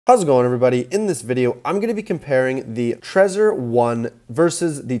How's it going, everybody? In this video, I'm going to be comparing the Trezor One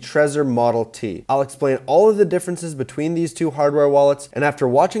versus the Trezor Model T. I'll explain all of the differences between these two hardware wallets, and after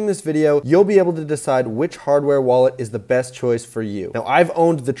watching this video, you'll be able to decide which hardware wallet is the best choice for you. Now, I've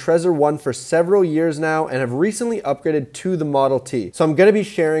owned the Trezor One for several years now and have recently upgraded to the Model T. So I'm going to be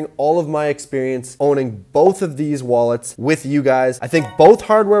sharing all of my experience owning both of these wallets with you guys. I think both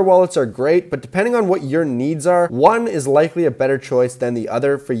hardware wallets are great, but depending on what your needs are, one is likely a better choice than the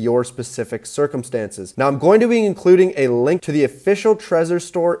other for your specific circumstances. Now, I'm going to be including a link to the official Trezor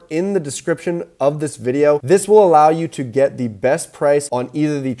store in the description of this video. This will allow you to get the best price on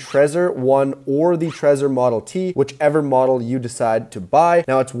either the Trezor One or the Trezor Model T, whichever model you decide to buy.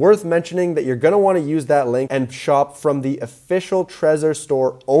 Now, it's worth mentioning that you're going to want to use that link and shop from the official Trezor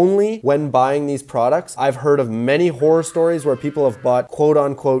store only when buying these products. I've heard of many horror stories where people have bought quote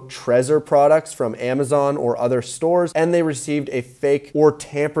unquote Trezor products from Amazon or other stores, and they received a fake or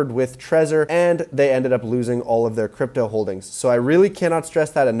tampered with Trezor, and they ended up losing all of their crypto holdings. So I really cannot stress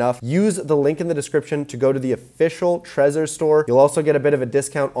that enough. Use the link in the description to go to the official Trezor store. You'll also get a bit of a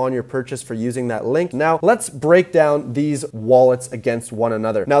discount on your purchase for using that link. Now, let's break down these wallets against one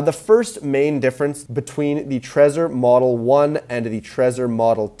another. Now, the first main difference between the Trezor Model 1 and the Trezor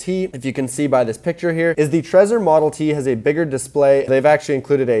Model T, if you can see by this picture here, is the Trezor Model T has a bigger display. They've actually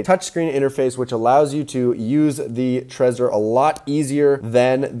included a touchscreen interface which allows you to use the Trezor a lot easier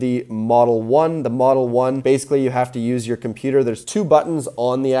than the Model 1. The Model 1, basically you have to use your computer. There's two buttons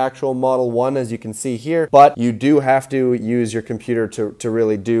on the actual Model 1, as you can see here, but you do have to use your computer to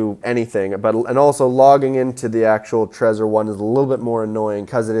really do anything. And also logging into the actual Trezor One is a little bit more annoying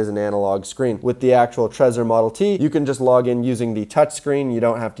because it is an analog screen. With the actual Trezor Model T, you can just log in using the touch screen. You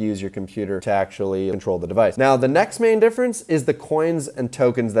don't have to use your computer to actually control the device. Now, the next main difference is the coins and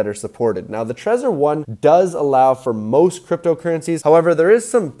tokens that are supported. Now, the Trezor One does allow for most cryptocurrencies. However, there is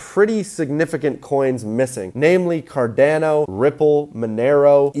some pretty significant coins missing, namely Cardano, Ripple,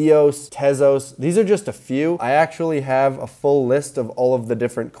 Monero, EOS, Tezos. These are just a few. I actually have a full list of all of the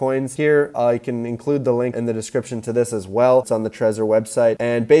different coins here. I can include the link in the description to this as well. It's on the Trezor website,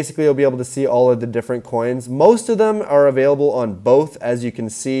 and basically you'll be able to see all of the different coins. Most of them are available on both, as you can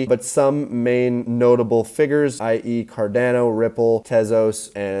see, but some main notable figures, i.e. Cardano, Ripple,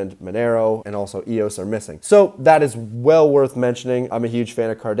 Tezos, and Monero, and also EOS are missing. So that is well worth mentioning. I'm a huge fan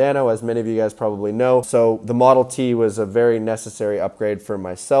of Cardano, as many of you guys probably know. So the Model T was a very necessary upgrade for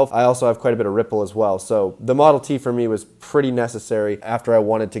myself. I also have quite a bit of Ripple as well. So the Model T for me was pretty necessary after I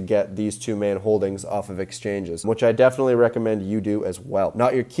wanted to get these two main holdings off of exchanges, which I definitely recommend you do as well.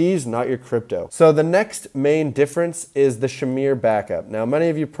 Not your keys, not your crypto. So the next main difference is the Shamir Backup. Now, many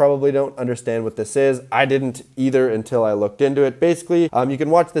of you probably don't understand what this is. I didn't either until I looked into it. Basically, you can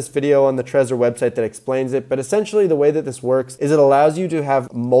watch this video on the Trezor website that explains it, but essentially the way that this works is it allows you to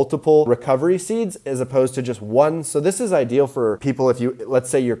have multiple recovery seeds as opposed to just one. So this is ideal for people if you, let's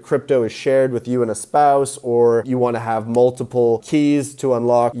say your crypto is shared with you and a spouse, or you want to have multiple keys to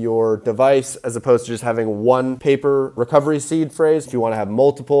unlock your device as opposed to just having one paper recovery seed phrase. If you want to have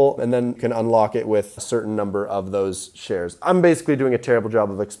multiple, and then you can unlock it with a certain number of those shares. I'm basically doing a terrible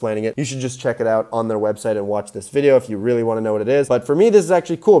job of explaining it. You should just check it out on their website and watch this video if you really want to know what it is. But for me, this is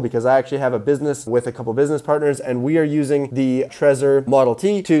actually cool because I actually have a business with a couple business partners, and we are using the Trezor Model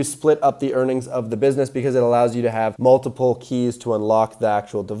T to split up the earnings of the business because it allows you to have multiple keys to unlock the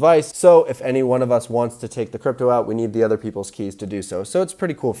actual device. So if any one of us wants to take the crypto out, we need the other people's keys to do so. So it's a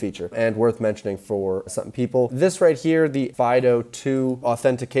pretty cool feature and worth mentioning for some people. This right here, the FIDO2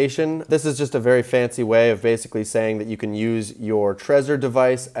 authentication, this is just a very fancy way of basically saying that you can use your Trezor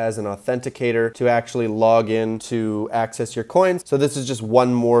device as an authenticator to actually log in to access your coins. So this is just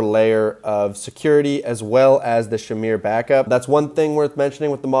one more layer of security, as well as the Shamir Backup. That's one thing worth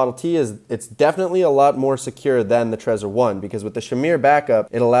mentioning with the Model T is it's definitely a lot more secure than the Trezor One, because with the Shamir Backup,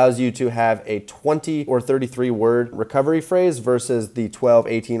 it allows you to have a 20 or 33 word recovery phrase versus the 12,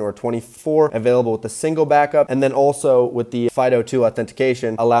 18, or 24 available with the single backup. And then also with the FIDO2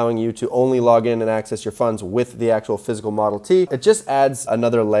 authentication, allowing you to only log in and access your funds with the actual physical Model T. It just adds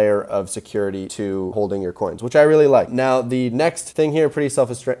another layer of security to holding your coins, which I really like. Now, the next thing here, pretty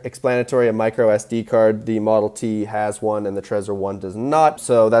self-explanatory, a micro SD card. The Model T has one and the Trezor One does not,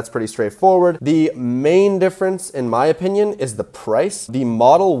 so that's pretty straightforward. The main difference, in my opinion, is the price. The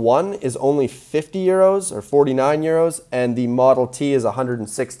Model 1 is only 50 euros or 49 euros, and the Model T is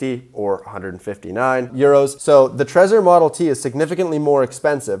 160 or 159 euros. So the Trezor Model T is significantly more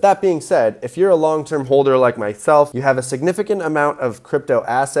expensive. That being said, if you're a long-term holder like myself, you have a significant amount of crypto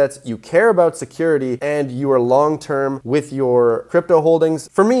assets, you care about security, and you are long-term with your crypto holdings,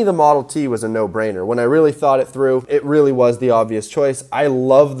 for me, the Model T was a no-brainer. When I really thought it through, it really was the obvious choice. I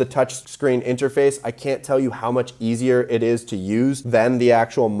love the touchscreen interface. I can't tell you how much easier it is to use than the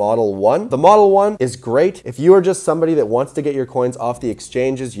actual Model 1. The Model 1 is great if you are just somebody that wants to get your coins off the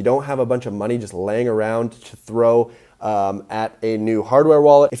exchanges, you don't have a bunch of money just laying around to throw at a new hardware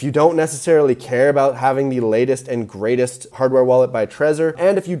wallet. If you don't necessarily care about having the latest and greatest hardware wallet by Trezor,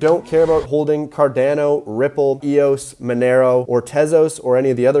 and if you don't care about holding Cardano, Ripple, EOS, Monero, or Tezos, or any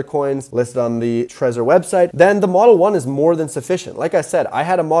of the other coins listed on the Trezor website, then the Model 1 is more than sufficient. Like I said, I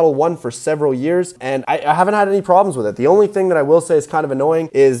had a Model 1 for several years, and I haven't had any problems with it. The only thing that I will say is kind of annoying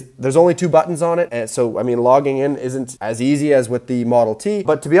is there's only 2 buttons on it, and so, I mean, logging in isn't as easy as with the Model T,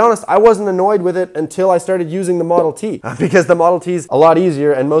 but to be honest, I wasn't annoyed with it until I started using the Model T. Because the Model T is a lot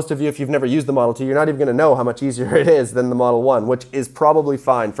easier, and most of you, if you've never used the Model T, you're not even going to know how much easier it is than the Model 1, which is probably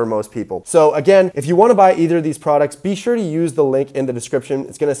fine for most people. So again, if you want to buy either of these products, be sure to use the link in the description.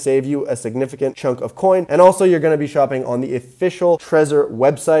 It's going to save you a significant chunk of coin, and also you're going to be shopping on the official Trezor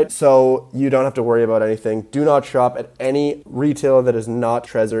website, so you don't have to worry about anything. Do not shop at any retailer that is not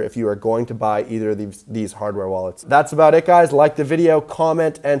Trezor if you are going to buy either of these hardware wallets. That's about it, guys. Like the video,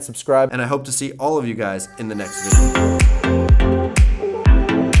 comment, and subscribe, and I hope to see all of you guys in the next video.